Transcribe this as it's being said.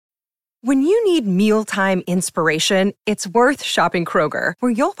When you need mealtime inspiration, it's worth shopping Kroger,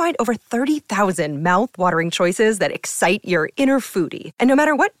 where you'll find over 30,000 mouth-watering choices that excite your inner foodie. And no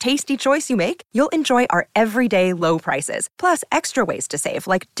matter what tasty choice you make, you'll enjoy our everyday low prices, plus extra ways to save,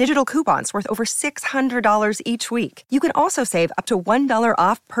 like digital coupons worth over $600 each week. You can also save up to $1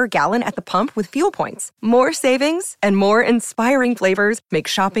 off per gallon at the pump with fuel points. More savings and more inspiring flavors make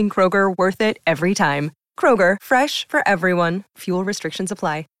shopping Kroger worth it every time. Kroger, fresh for everyone. Fuel restrictions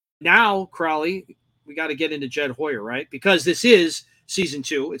apply. Now, Crowley, we got to get into Jed Hoyer, right? Because this is season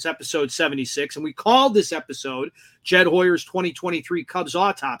 2. It's episode 76. And we called this episode Jed Hoyer's 2023 Cubs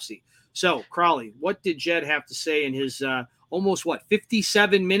Autopsy. So, Crowley, what did Jed have to say in his almost,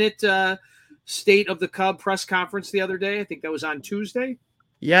 57-minute State of the Cub press conference the other day? I think that was on Tuesday.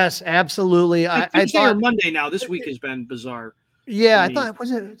 Yes, absolutely. I thought, or Monday now. This week has been bizarre. Yeah, I thought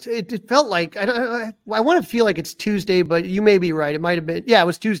it felt like I want to feel like it's Tuesday, but you may be right. It might have been. Yeah, it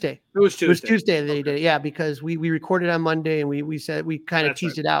was Tuesday. It was Tuesday that he did it. Yeah, because we recorded on Monday and we said we kind of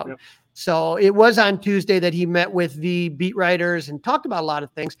teased it out. Yep. So it was on Tuesday that he met with the beat writers and talked about a lot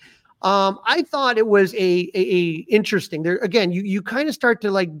of things. I thought it was a interesting there. Again, you kind of start to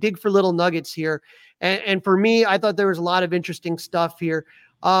like dig for little nuggets here. And for me, I thought there was a lot of interesting stuff here.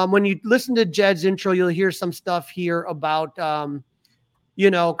 When you listen to Jed's intro, you'll hear some stuff here about, kind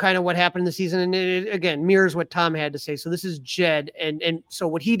of what happened in the season. And it, again, mirrors what Tom had to say. So this is Jed. And so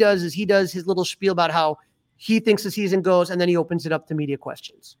what he does is he does his little spiel about how he thinks the season goes, and then he opens it up to media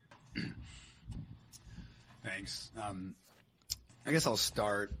questions. Thanks. I guess I'll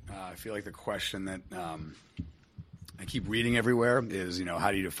start. I feel like the question that I keep reading everywhere is, how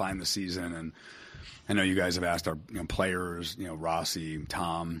do you define the season? And I know you guys have asked our players, Rossi,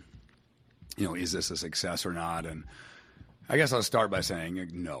 Tom, is this a success or not? And I guess I'll start by saying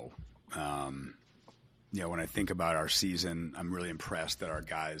no. When I think about our season, I'm really impressed that our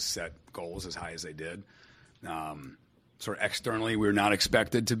guys set goals as high as they did. Sort of externally, we were not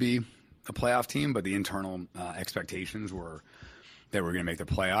expected to be a playoff team, but the internal expectations were that we're going to make the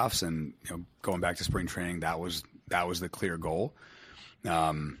playoffs. And going back to spring training, that was the clear goal.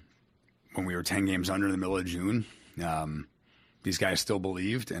 When we were 10 games under in the middle of June, these guys still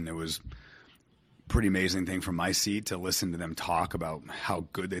believed, and it was a pretty amazing thing from my seat to listen to them talk about how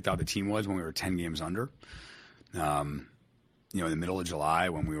good they thought the team was when we were 10 games under. In the middle of July,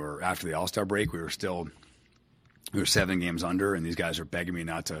 when we were after the All-Star break, we were 7 games under, and these guys are begging me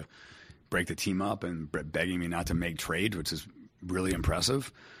not to break the team up and begging me not to make trades, which is really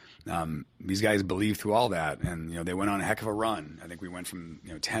impressive. These guys believed through all that, and they went on a heck of a run. I think we went from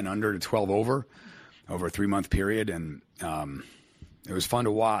 10 under to 12 over a 3-month period, and it was fun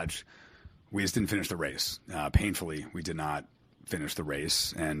to watch. We just didn't finish the race. Painfully, we did not finish the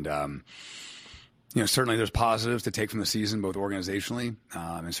race, and certainly there's positives to take from the season, both organizationally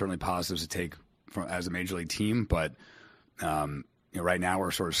and certainly positives to take from as a major league team. But right now we're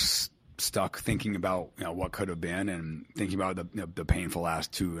sort of stuck thinking about what could have been and thinking about the painful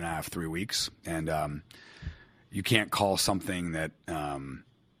last 2.5-3 weeks, and you can't call something that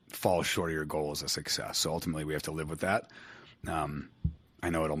falls short of your goal as a success. So ultimately we have to live with that. I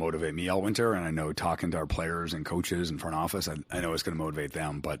know it'll motivate me all winter, and I know talking to our players and coaches and front office, I know it's going to motivate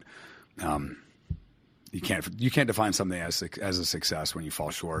them, but you can't define something as a success when you fall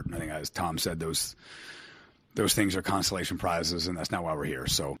short. And I think, as Tom said, those things are consolation prizes, and that's not why we're here.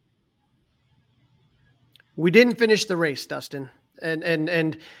 So we didn't finish the race, Dustin.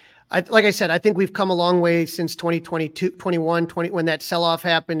 And like I said, I think we've come a long way since 2022, 21, 20, when that sell-off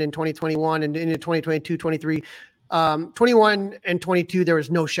happened in 2021 and into 2022, 23. 21 and 22, there was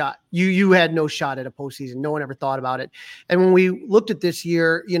no shot. You had no shot at a postseason. No one ever thought about it. And when we looked at this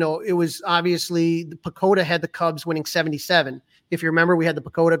year, it was obviously the Pacoda had the Cubs winning 77. If you remember, we had the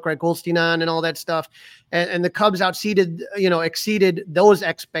Pacoda, Greg Goldstein on and all that stuff. And the Cubs exceeded those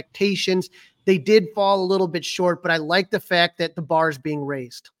expectations. They did fall a little bit short, but I like the fact that the bar is being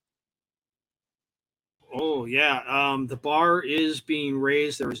raised. Oh, yeah. The bar is being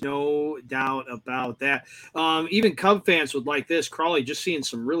raised. There is no doubt about that. Even Cub fans would like this. Crawley, just seeing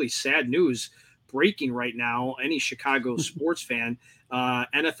some really sad news breaking right now. Any Chicago sports fan,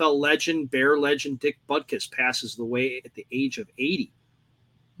 NFL legend, Bear legend Dick Butkus passes away at the age of 80.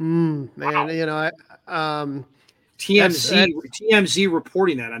 Man, wow. TMZ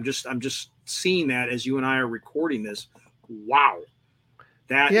reporting that. I'm just seeing that as you and I are recording this. Wow.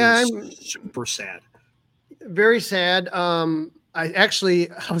 That is super sad. Very sad. I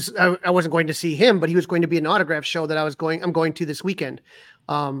wasn't going to see him, but he was going to be an autograph show that I'm going to this weekend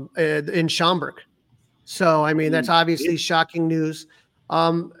in Schaumburg. So, I mean, that's obviously shocking news.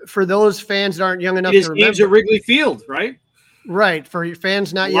 For those fans that aren't young enough to remember. Games at Wrigley Field, right? Right. For your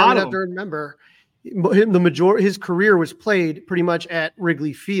fans not A young lot of enough to remember, his career was played pretty much at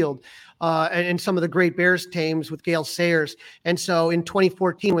Wrigley Field, and some of the great Bears teams with Gale Sayers. And so in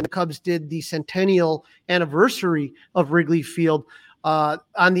 2014, when the Cubs did the centennial anniversary of Wrigley Field,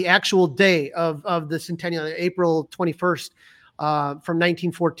 on the actual day of the centennial, April 21st, from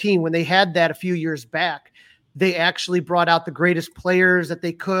 1914, when they had that a few years back, they actually brought out the greatest players that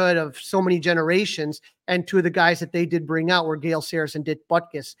they could of so many generations. And two of the guys that they did bring out were Gale Sayers and Dick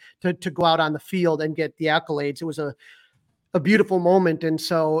Butkus to go out on the field and get the accolades. It was a beautiful moment. And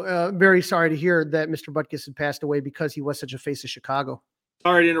so very sorry to hear that Mr. Butkus had passed away because he was such a face of Chicago.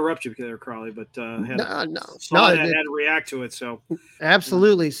 Sorry to interrupt you there, Crowley, but had to react to it. So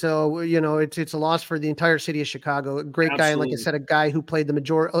absolutely. So, it's a loss for the entire city of Chicago. A great guy. And like I said, a guy who played the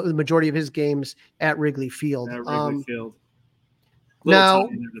majority of his games at Wrigley Field. At Wrigley Field. Now,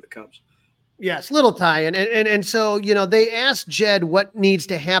 to the Cubs. Yes, little tie-in. And so, they asked Jed what needs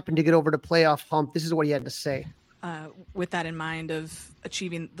to happen to get over the playoff hump. This is what he had to say. With that in mind of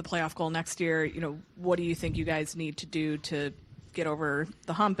achieving the playoff goal next year, what do you think you guys need to do to get over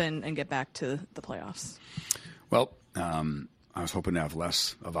the hump and get back to the playoffs? Well, I was hoping to have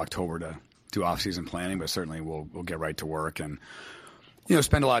less of October to do off-season planning, but certainly we'll get right to work and,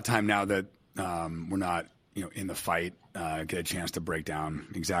 spend a lot of time now that we're not, in the fight, get a chance to break down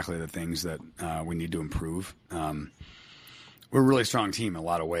exactly the things that we need to improve. We're a really strong team in a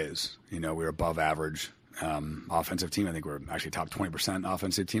lot of ways. We're above average offensive team. I think we're actually top 20%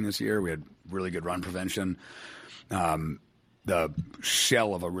 offensive team this year. We had really good run prevention. The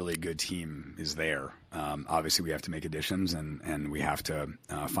shell of a really good team is there. Obviously, we have to make additions and we have to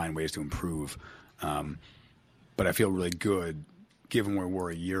find ways to improve. But I feel really good, given where we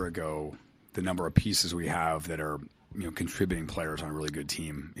were a year ago, the number of pieces we have that are contributing players on a really good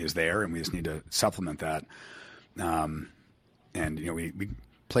team is there, and we just need to supplement that. And we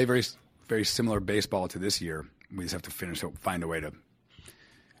play very, very similar baseball to this year. We just have to find a way to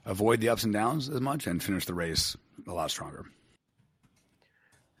avoid the ups and downs as much and finish the race a lot stronger.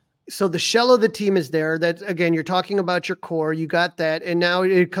 So the shell of the team is there. That, again, you're talking about your core. You got that. And now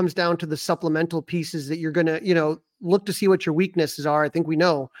it comes down to the supplemental pieces that you're going to, look to see what your weaknesses are. I think we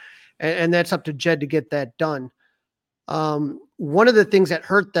know. And that's up to Jed to get that done. One of the things that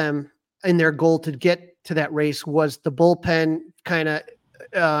hurt them in their goal to get to that race was the bullpen kind of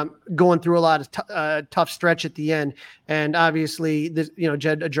going through a lot of tough stretch at the end. And obviously,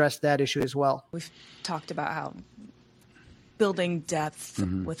 Jed addressed that issue as well. We've talked about how building depth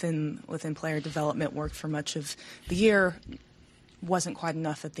within player development worked for much of the year, wasn't quite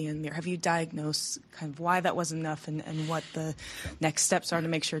enough at the end there. Have you diagnosed kind of why that wasn't enough and what the next steps are to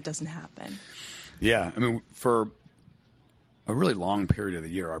make sure it doesn't happen? Yeah, I mean, for a really long period of the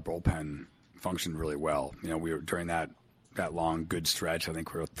year, our bullpen functioned really well. We were during that long good stretch. I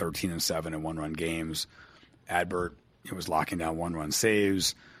think we were 13-7 in one-run games. Adbert was locking down one-run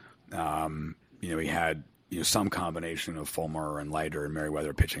saves. We had some combination of Fulmer and Leiter and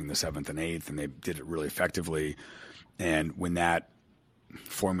Merriweather pitching the 7th and 8th, and they did it really effectively. And when that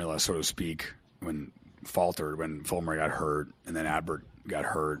formula, so to speak, faltered, when Fulmer got hurt and then Adbert got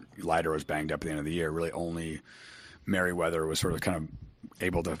hurt, Leiter was banged up at the end of the year, really only Merriweather was sort of kind of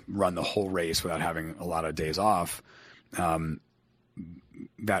able to run the whole race without having a lot of days off.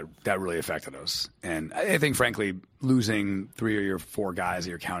 That really affected us. And I think, frankly, losing 3 or 4 guys that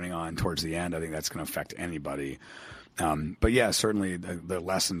you're counting on towards the end, I think that's going to affect anybody. But yeah, certainly the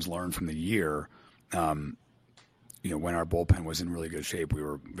lessons learned from the year, when our bullpen was in really good shape, we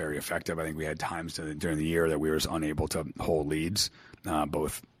were very effective. I think we had times during the year that we were unable to hold leads,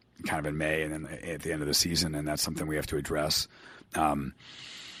 both kind of in May and then at the end of the season, and that's something we have to address.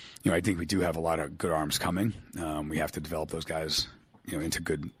 I think we do have a lot of good arms coming. We have to develop those guys, into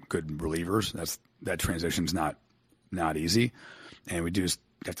good relievers. That transition's not easy, and we do just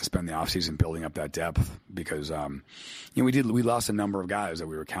have to spend the offseason building up that depth because we lost a number of guys that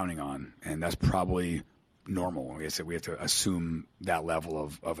we were counting on, and that's probably normal. Like I said, we have to assume that level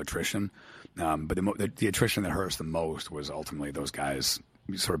of attrition. But the attrition that hurt us the most was ultimately those guys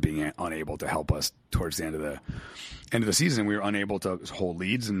sort of being unable to help us towards the end of the season. We were unable to hold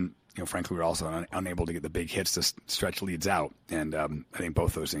leads, and frankly, we were also unable to get the big hits to stretch leads out. And I think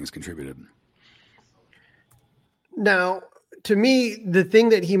both those things contributed. Now, to me, the thing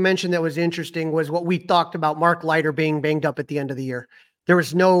that he mentioned that was interesting was what we talked about Mark Leiter being banged up at the end of the year. There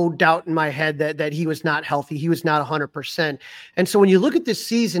was no doubt in my head that he was not healthy. He was not 100%. And so when you look at this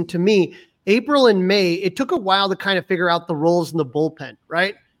season, to me, April and May, it took a while to kind of figure out the roles in the bullpen,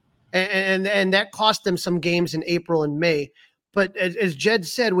 right? And that cost them some games in April and May. But as Jed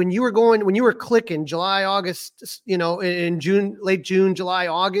said, when you were clicking July, August, in June, late June, July,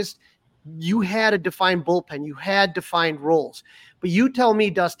 August, you had a defined bullpen. You had defined roles. But you tell me,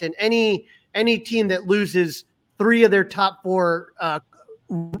 Dustin, any team that loses 3 of their top 4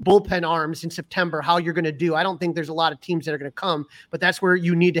 bullpen arms in September, how you're going to do. I don't think there's a lot of teams that are going to come, but that's where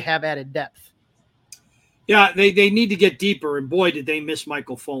you need to have added depth. Yeah, they need to get deeper, and boy, did they miss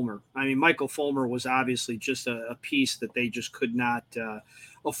Michael Fulmer. I mean, Michael Fulmer was obviously just a piece that they just could not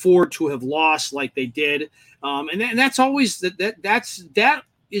afford to have lost like they did. And that's always that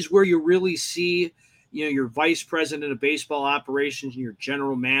is where you really see, your vice president of baseball operations and your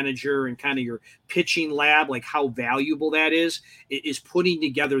general manager and kind of your pitching lab, like how valuable that is putting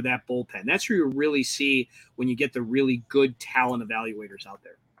together that bullpen. That's where you really see when you get the really good talent evaluators out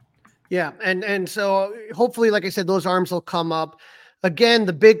there. Yeah. And so hopefully, like I said, those arms will come up. Again,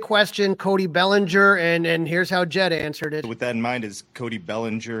 the big question, Cody Bellinger, and here's how Jed answered it. With that in mind, is Cody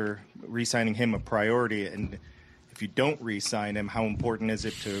Bellinger, re-signing him a priority? And if you don't re-sign him, how important is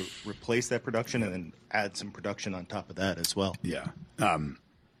it to replace that production and then add some production on top of that as well? Yeah.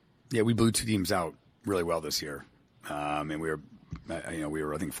 We blew 2 teams out really well this year. And we were,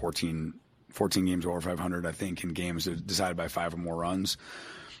 I think 14 games over 500, I think, in games decided by 5 or more runs.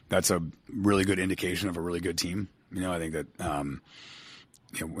 That's a really good indication of a really good team. I think that, in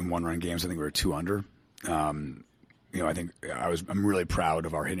 1-run games, I think we were 2 under. I think I'm really proud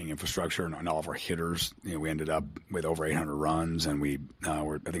of our hitting infrastructure and all of our hitters. We ended up with over 800 runs, and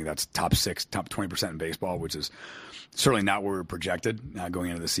I think that's top 20% in baseball, which is certainly not where we were projected going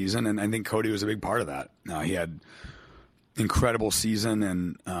into the season. And I think Cody was a big part of that. He had incredible season,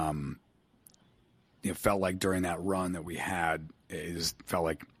 and it felt like during that run that we had, it just felt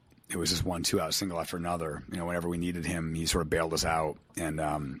like it was just 1-2 out single after another. Whenever we needed him, he sort of bailed us out, and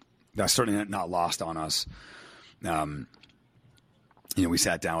that's certainly not lost on us. We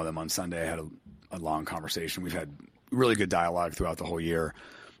sat down with him on Sunday, had a long conversation. We've had really good dialogue throughout the whole year.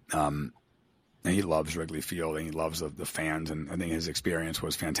 And he loves Wrigley Field, and he loves the fans, and I think his experience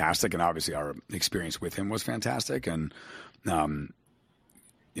was fantastic, and obviously our experience with him was fantastic. And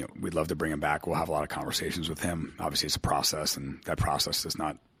we'd love to bring him back. We'll have a lot of conversations with him. Obviously, it's a process, and that process does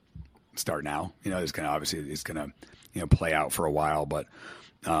not start now. It's going to play out for a while. But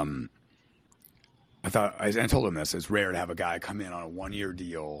I told him this: it's rare to have a guy come in on a 1-year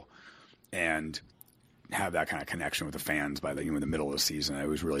deal and have that kind of connection with the fans by the middle of the season. It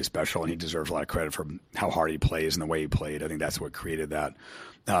was really special, and he deserves a lot of credit for how hard he plays and the way he played. I think that's what created that.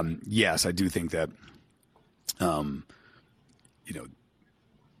 Yes, I do think that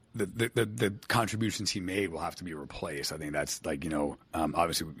the contributions he made will have to be replaced. I think that's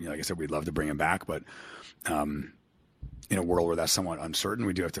obviously, like I said, we'd love to bring him back, but in a world where that's somewhat uncertain,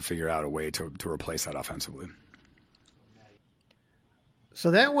 we do have to figure out a way to replace that offensively. So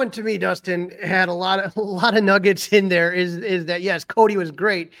that one to me, Dustin, had a lot of nuggets in there. Is that, yes, Cody was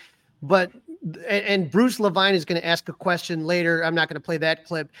great, and Bruce Levine is going to ask a question later. I'm not going to play that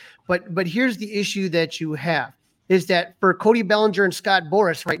clip, but here's the issue that you have. Is that for Cody Bellinger and Scott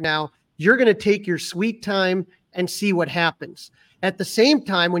Boras right now, you're going to take your sweet time and see what happens. At the same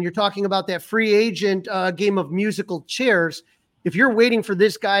time, when you're talking about that free agent game of musical chairs, if you're waiting for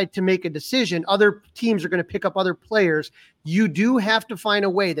this guy to make a decision, other teams are going to pick up other players. You do have to find a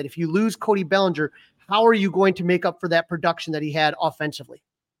way that if you lose Cody Bellinger, how are you going to make up for that production that he had offensively?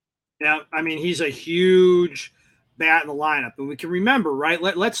 Yeah, I mean, he's a huge bat in the lineup. And we can remember, right?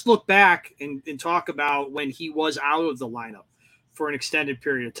 Let's look back and talk about when he was out of the lineup for an extended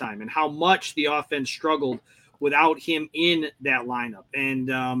period of time and how much the offense struggled without him in that lineup.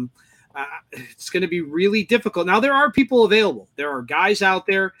 And it's going to be really difficult. Now, there are people available. There are guys out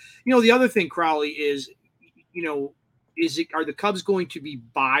there. The other thing, Crowley, is, are the Cubs going to be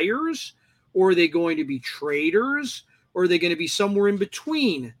buyers, or are they going to be traders, or are they going to be somewhere in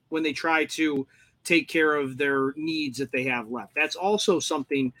between when they try to take care of their needs that they have left? That's also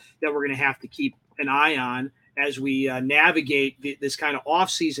something that we're going to have to keep an eye on as we navigate this kind of off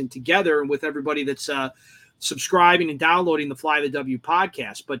season together and with everybody that's subscribing and downloading the Fly the W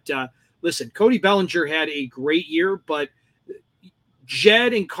podcast. But listen, Cody Bellinger had a great year, but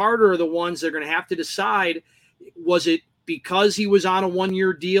Jed and Carter are the ones that are going to have to decide, was it because he was on a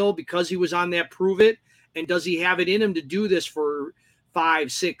 1-year deal, because he was on that prove it, and does he have it in him to do this for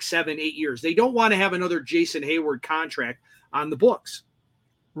 5, 6, 7, 8 years? They don't want to have another Jason Hayward contract on the books.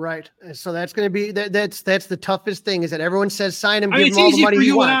 Right. So that's going to be that's the toughest thing, is that everyone says sign him, give it's him all the easy money for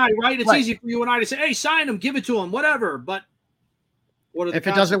you you and want. I, right? It's easy for you and I to say, hey, sign him, give it to him, whatever. But what are the if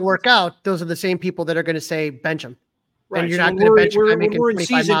it doesn't work out, those are the same people that are going to say bench him. Right. And you're so not going to bench him by making we're in $25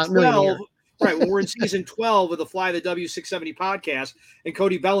 season million a 12. year. Right. When we're in season 12 of the Fly the W670 podcast and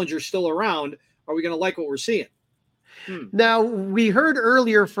Cody Bellinger's still around, are we going to like what we're seeing? Now, we heard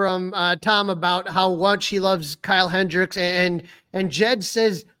earlier from Tom about how much he loves Kyle Hendricks, and Jed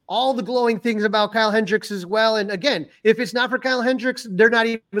says all the glowing things about Kyle Hendricks as well. And again, if it's not for Kyle Hendricks, they're not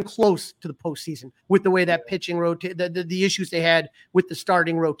even close to the postseason with the way that pitching the issues they had with the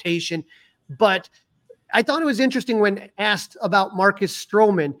starting rotation. But I thought it was interesting when asked about Marcus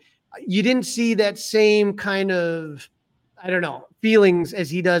Stroman, you didn't see that same kind of, I don't know, feelings as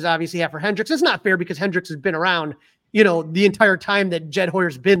he does obviously after Hendricks. It's not fair because Hendricks has been around, the entire time that Jed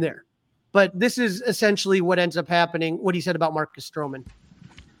Hoyer's been there. But this is essentially what ends up happening, what he said about Marcus Stroman.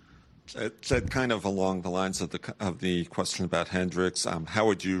 It said kind of along the lines of the question about Hendricks. How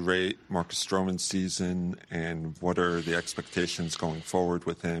would you rate Marcus Stroman's season, and what are the expectations going forward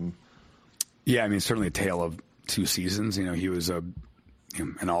with him? Yeah, I mean, certainly a tale of two seasons. He was an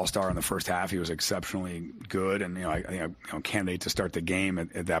all-star in the first half. He was exceptionally good, and I think a candidate to start the game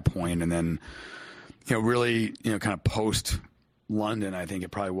at that point. And then, really, kind of post London, I think it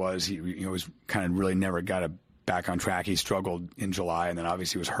probably was. He was kind of really never got back on track. He struggled in July, and then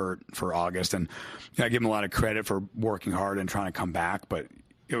obviously was hurt for August. And I give him a lot of credit for working hard and trying to come back, but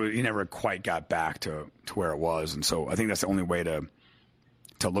he never quite got back to where it was. And so I think that's the only way to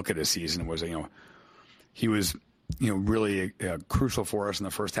look at his season was, he was, really crucial for us in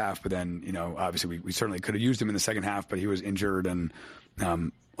the first half. But then, obviously we certainly could have used him in the second half, but he was injured and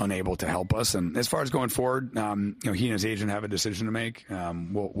unable to help us. And as far as going forward, he and his agent have a decision to make.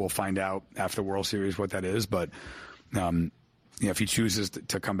 We'll find out after the World Series what that is. But if he chooses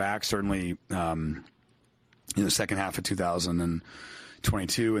to come back, certainly in the second half of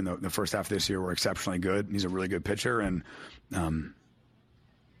 2022 and the first half of this year were exceptionally good. He's a really good pitcher, and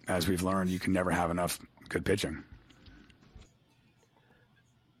as we've learned, you can never have enough good pitching.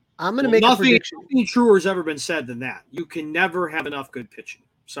 I'm going to make a prediction. Nothing truer has ever been said than that. You can never have enough good pitching.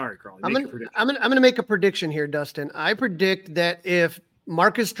 Sorry, Carl. I'm going to make a prediction here, Dustin. I predict that if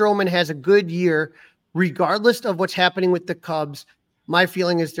Marcus Stroman has a good year, regardless of what's happening with the Cubs, my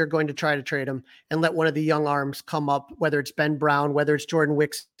feeling is they're going to try to trade him and let one of the young arms come up, whether it's Ben Brown, whether it's Jordan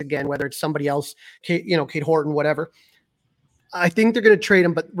Wicks again, whether it's somebody else, Kate Horton, whatever. I think they're going to trade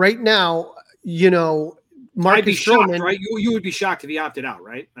him, but right now, Marcus I'd be shocked, Stroman, right? You would be shocked if he opted out,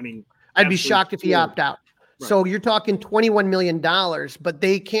 right? I mean, I'd be shocked if he opted out. Right. So you're talking $21 million, but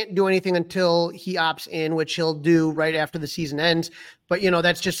they can't do anything until he opts in, which he'll do right after the season ends. But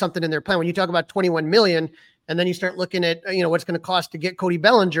that's just something in their plan. When you talk about $21 million, and then you start looking at what's going to cost to get Cody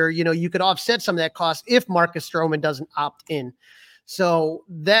Bellinger, you could offset some of that cost if Marcus Stroman doesn't opt in. So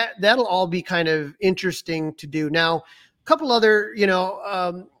that'll all be kind of interesting to do. Now, a couple other,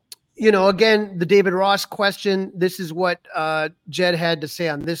 again, the David Ross question. This is what Jed had to say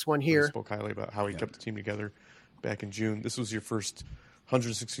on this one here. He spoke highly about how he kept the team together back in June. This was your first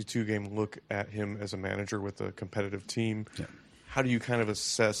 162-game look at him as a manager with a competitive team. Yeah. How do you kind of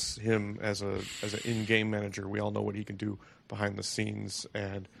assess him as an in-game manager? We all know what he can do behind the scenes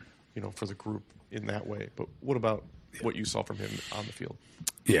and, for the group in that way. But what about what you saw from him on the field?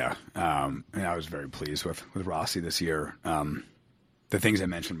 Yeah, and I was very pleased with Rossi this year. The things I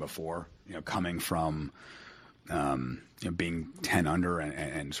mentioned before, coming from being 10 under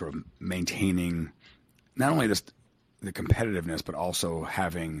and sort of maintaining not only just the competitiveness, but also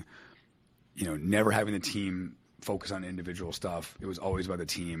having, never having the team focus on individual stuff. It was always about the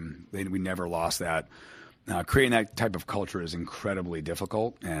team. We never lost that. Creating that type of culture is incredibly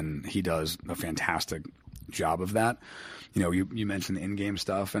difficult, and he does a fantastic job of that. You mentioned the in-game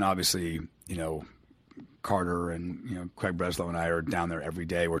stuff, and obviously, Carter and Craig Breslow and I are down there every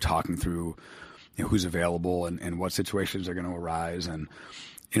day. We're talking through who's available and what situations are going to arise. And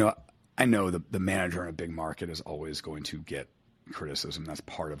I know the manager in a big market is always going to get criticism. That's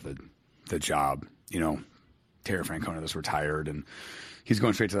part of the job. Terry Francona just retired, and he's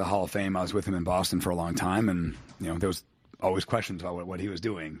going straight to the Hall of Fame. I was with him in Boston for a long time, and there was always questions about what he was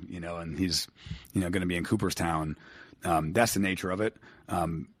doing. And he's going to be in Cooperstown. That's the nature of it.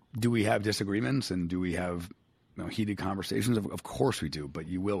 Do we have disagreements and do we have heated conversations? Of course we do, but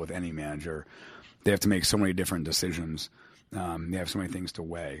you will with any manager. They have to make so many different decisions. They have so many things to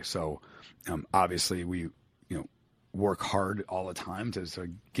weigh. So obviously we work hard all the time to sort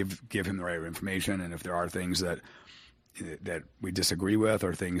of give him the right information. And if there are things that we disagree with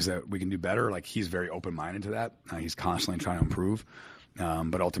or things that we can do better, like he's very open-minded to that. He's constantly trying to improve.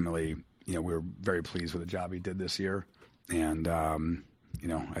 But ultimately, we're very pleased with the job he did this year. And,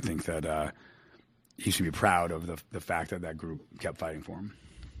 I think that he should be proud of the fact that group kept fighting for him.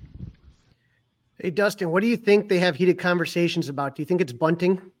 Hey, Dustin, what do you think they have heated conversations about? Do you think it's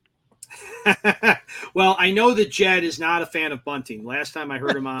bunting? Well, I know that Jed is not a fan of bunting. Last time I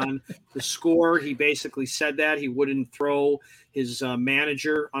heard him on the Score, he basically said that he wouldn't throw his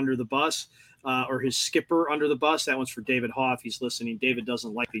manager under the bus or his skipper under the bus. That one's for David Hoff. He's listening. David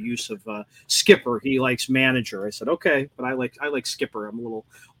doesn't like the use of skipper. He likes manager. I said, okay, but I like skipper. I'm a little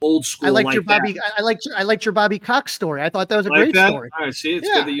old school. I liked your Bobby Cox story. I thought that was a great story. All right, see, it's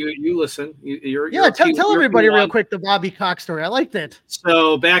good that you listen. Tell everybody real quick the Bobby Cox story. I liked it.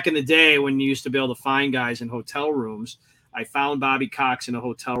 So back in the day when you used to be able to find guys in hotel rooms, I found Bobby Cox in a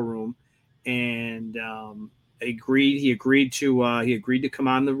hotel room, and he agreed to come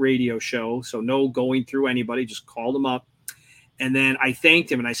on the radio show. So no going through anybody, just called him up, and then I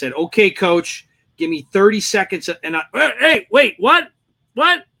thanked him and I said, "Okay, coach, give me 30 seconds." And hey, wait, what?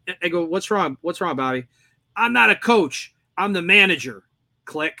 I go, "What's wrong? What's wrong, Bobby?" "I'm not a coach. I'm the manager."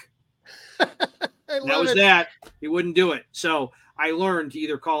 Click. That. He wouldn't do it. So I learned to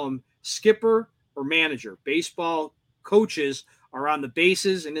either call him skipper or manager. Baseball coaches are on the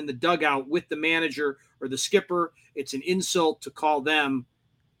bases and in the dugout with the manager or the skipper. It's an insult to call them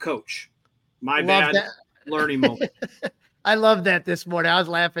coach. My bad. Learning moment. I love that this morning. I was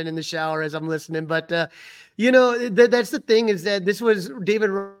laughing in the shower as I'm listening, but that's the thing, is that this was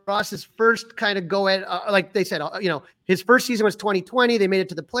David Ross's first kind of go at, like they said, his first season was 2020. They made it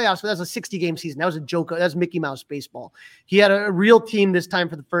to the playoffs, but that was a 60-game season. That was a joke. That was Mickey Mouse baseball. He had a real team this time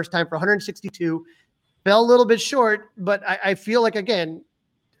for the first time for 162. Fell a little bit short, but I feel like, again,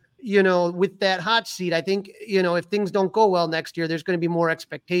 with that hot seat, I think, if things don't go well next year, there's going to be more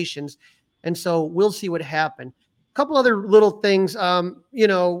expectations. And so we'll see what happens. Couple other little things. Jed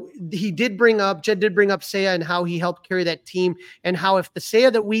did bring up Seiya and how he helped carry that team, and how if the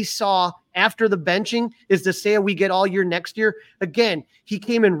Seiya that we saw after the benching is the Seiya we get all year next year. Again, he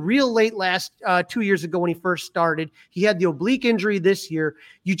came in real late last 2 years ago when he first started. He had the oblique injury this year.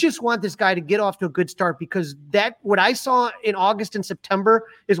 You just want this guy to get off to a good start, because what I saw in August and September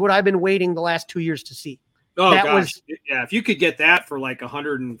is what I've been waiting the last 2 years to see. Oh, gosh. If you could get that for like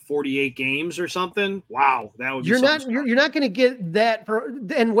 148 games or something, wow, that would be you're not going to get that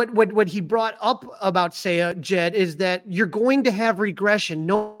and what he brought up about Seiya, Jed, is that you're going to have regression.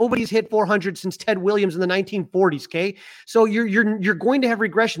 Nobody's hit 400 since Ted Williams in the 1940s, okay? So you're going to have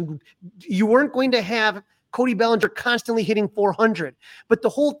regression. You weren't going to have Cody Bellinger constantly hitting 400. But the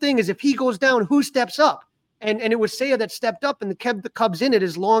whole thing is, if he goes down, who steps up? And it was Seiya that stepped up and kept the Cubs in it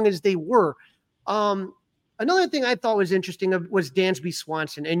as long as they were. Another thing I thought was interesting was Dansby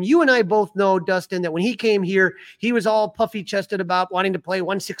Swanson. And you and I both know, Dustin, that when he came here, he was all puffy-chested about wanting to play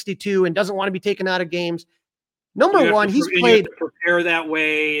 162 and doesn't want to be taken out of games. Number one, he's played – prepare that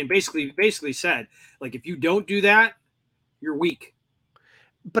way, and basically said, like, if you don't do that, you're weak.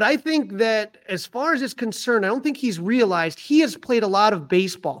 But I think that as far as it's concerned, I don't think he's realized he has played a lot of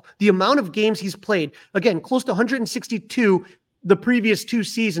baseball. The amount of games he's played, again, close to 162 the previous 2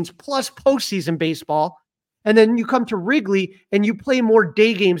 seasons, plus postseason baseball. And then you come to Wrigley and you play more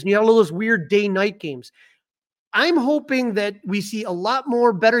day games and you have all those weird day-night games. I'm hoping that we see a lot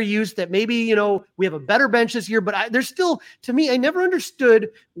more better use, that maybe, we have a better bench this year, but there's still, to me, I never understood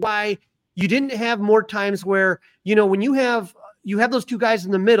why you didn't have more times where, when you have those 2 guys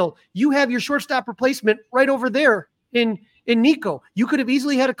in the middle, you have your shortstop replacement right over there in Nico. You could have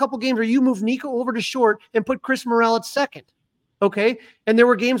easily had a couple games where you moved Nico over to short and put Chris Morel at second. Okay. And there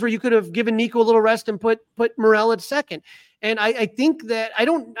were games where you could have given Nico a little rest and put Morel at second. And I think that I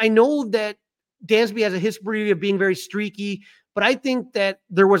know that Dansby has a history of being very streaky, but I think that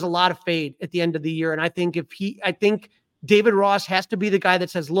there was a lot of fade at the end of the year. And I think David Ross has to be the guy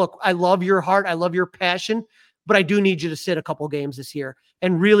that says, look, I love your heart. I love your passion, but I do need you to sit a couple games this year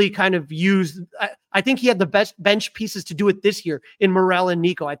and really kind of I think he had the best bench pieces to do it this year in Morel and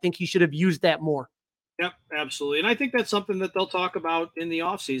Nico. I think he should have used that more. Yep, absolutely. And I think that's something that they'll talk about in the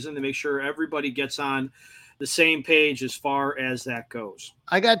offseason to make sure everybody gets on the same page as far as that goes.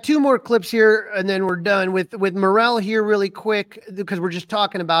 I got 2 more clips here, and then we're done with Morel here really quick, because we're just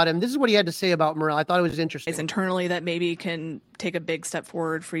talking about him. This is what he had to say about Morel. I thought it was interesting. Internally, that maybe can take a big step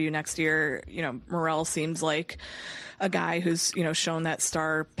forward for you next year. Morel seems like a guy who's, shown that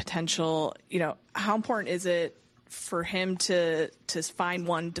star potential. How important is it for him to find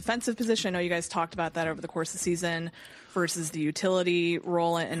one defensive position? I know you guys talked about that over the course of the season versus the utility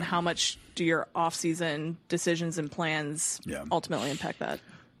role, and how much do your off-season decisions and plans ultimately impact that?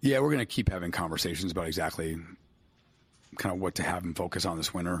 Yeah, we're going to keep having conversations about exactly kind of what to have him focus on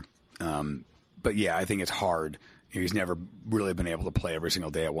this winter. But yeah, I think it's hard. He's never really been able to play every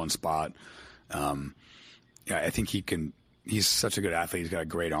single day at one spot. I think he's such a good athlete. He's got a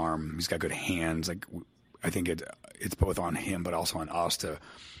great arm. He's got good hands. Like, I think it's both on him, but also on us to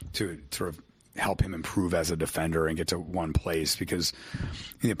sort of help him improve as a defender and get to one place, because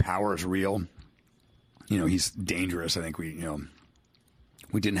the power is real. He's dangerous. I think we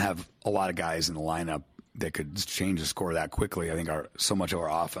didn't have a lot of guys in the lineup that could change the score that quickly. I think so much of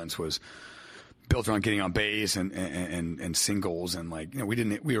our offense was built around getting on base and singles, and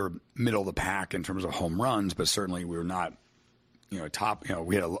we were middle of the pack in terms of home runs, but certainly we were not top.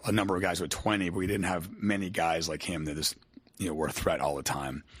 We had a number of guys with 20, but we didn't have many guys like him that just were a threat all the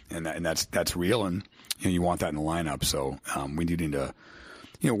time, and that's real, and you want that in the lineup. So we do need to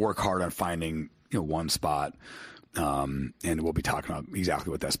work hard on finding one spot, and we'll be talking about exactly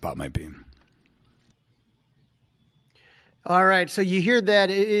what that spot might be. All right. So you hear that.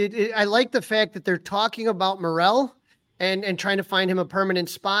 I like the fact that they're talking about Morel and trying to find him a permanent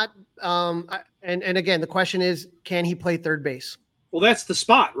spot. And again, the question is, can he play third base? Well, that's the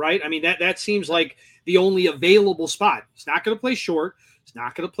spot, right? I mean, that seems like the only available spot. He's not going to play short. He's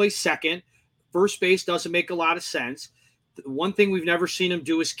not going to play second. First base doesn't make a lot of sense. The one thing we've never seen him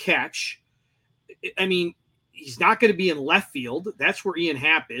do is catch. I mean, he's not going to be in left field. That's where Ian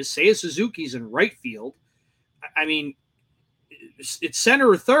Happ is. Seiya Suzuki's in right field. I mean, it's center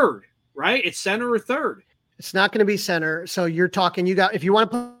or third, right? It's center or third. It's not going to be center. So you're talking, if you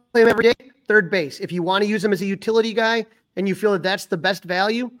want to play him every day, third base. If you want to use him as a utility guy and you feel that that's the best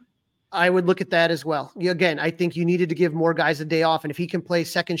value, I would look at that as well. Again, I think you needed to give more guys a day off. And if he can play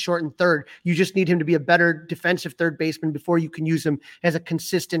second, short, and third, you just need him to be a better defensive third baseman before you can use him as a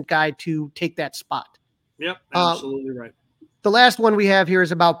consistent guy to take that spot. Yep, absolutely right. The last one we have here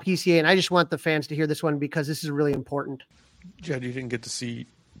is about PCA, and I just want the fans to hear this one because this is really important. Jed, you didn't get to see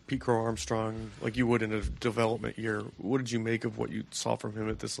Pete Crow Armstrong like you would in a development year. What did you make of what you saw from him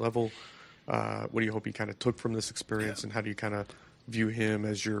at this level? What do you hope he kind of took from this experience, and how do you kind of view him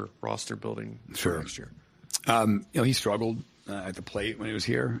as your roster building for next year? He struggled at the plate when he was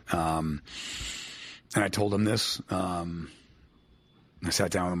here, and I told him this. I sat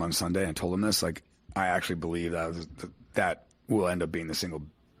down with him on Sunday and told him this. Like, I actually believe that will end up being the single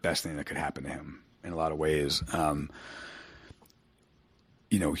best thing that could happen to him in a lot of ways.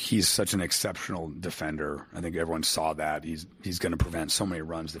 He's such an exceptional defender. I think everyone saw that. He's going to prevent so many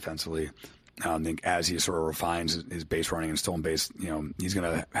runs defensively. I think as he sort of refines his base running and stolen base, he's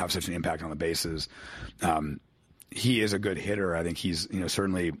going to have such an impact on the bases. He is a good hitter. I think he's,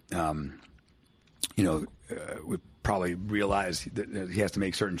 certainly, we probably realize that he has to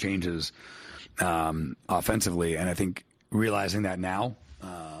make certain changes offensively. And I think realizing that now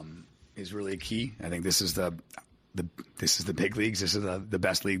is really key. I think this is the big leagues. This is the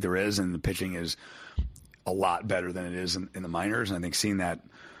best league there is, and the pitching is a lot better than it is in the minors. And I think seeing that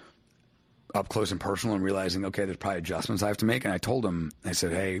up close and personal and realizing, okay, there's probably adjustments I have to make. And I told him, I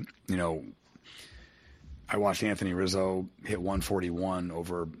said, hey, I watched Anthony Rizzo hit 141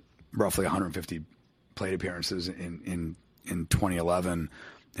 over roughly 150 plate appearances in 2011.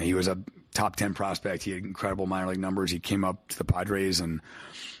 And he was a top 10 prospect. He had incredible minor league numbers. He came up to the Padres and,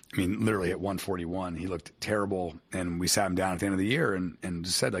 literally at 141, he looked terrible. And we sat him down at the end of the year and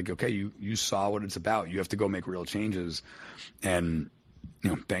just said, like, okay, you saw what it's about. You have to go make real changes. And,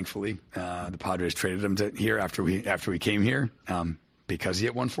 thankfully, the Padres traded him to here after we came here because he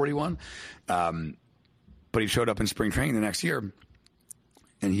hit 141. But he showed up in spring training the next year,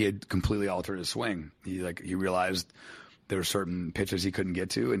 and he had completely altered his swing. He realized there were certain pitches he couldn't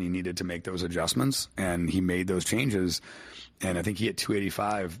get to, and he needed to make those adjustments, and he made those changes. And I think he hit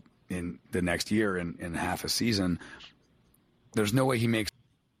 285 in the next year in half a season. There's no way he makes.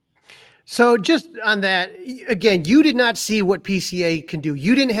 So just on that, again, you did not see what PCA can do.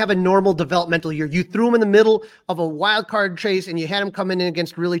 You didn't have a normal developmental year. You threw him in the middle of a wild card chase and you had him come in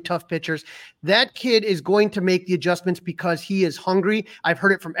against really tough pitchers. That kid is going to make the adjustments because he is hungry. I've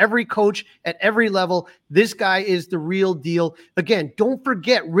heard it from every coach at every level. This guy is the real deal. Again, don't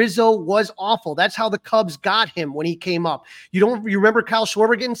forget, Rizzo was awful. That's how the Cubs got him when he came up. You remember Kyle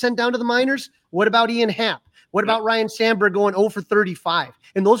Schwarber getting sent down to the minors? What about Ian Happ? What about Ryan Sandberg going 0 for 35?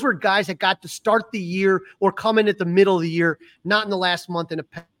 And those were guys that got to start the year or come in at the middle of the year, not in the last month in a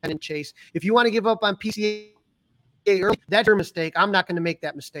pennant chase. If you want to give up on PCA early, that's your mistake. I'm not going to make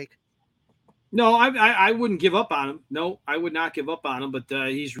that mistake. No, I wouldn't give up on him. No, I would not give up on him, but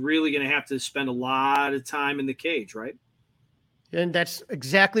he's really going to have to spend a lot of time in the cage, right? And that's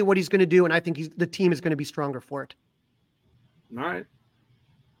exactly what he's going to do, and I think the team is going to be stronger for it. All right.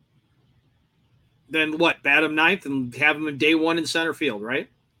 Then what? Bat him ninth and have him in day one in center field, right?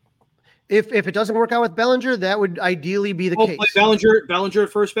 If it doesn't work out with Bellinger, that would ideally be the case. Play Bellinger at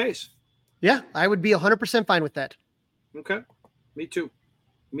first base. Yeah, I would be 100% fine with that. Okay, me too.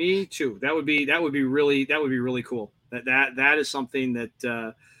 Me too. That would be really cool. That is something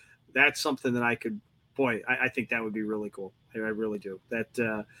that that's something that I could. Boy, I think that would be really cool. I really do.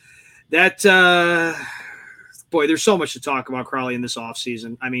 Boy, there's so much to talk about, Crowley, in this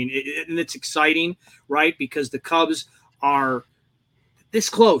offseason. I mean, and it's exciting, right? Because the Cubs are this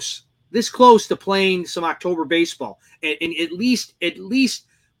close to playing some October baseball, and at least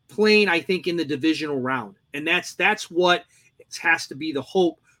playing, I think, in the divisional round. And that's what has to be the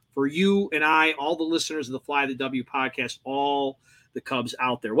hope for you and I, all the listeners of the Fly the W podcast, all the Cubs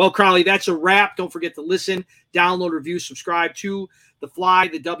out there. Well, Crowley, that's a wrap. Don't forget to listen, download, review, subscribe to the Fly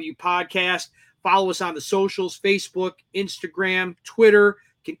the W podcast. Follow us on the socials, Facebook, Instagram, Twitter.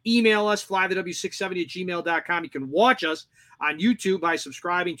 You can email us, flythew670@gmail.com. You can watch us on YouTube by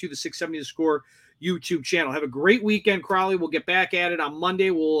subscribing to the 670 The Score YouTube channel. Have a great weekend, Crowley. We'll get back at it on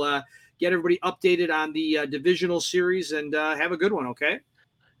Monday. We'll get everybody updated on the divisional series, and have a good one, okay?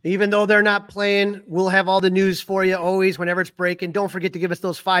 Even though they're not playing, we'll have all the news for you always whenever it's breaking. Don't forget to give us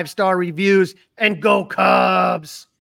those 5-star reviews, and go Cubs.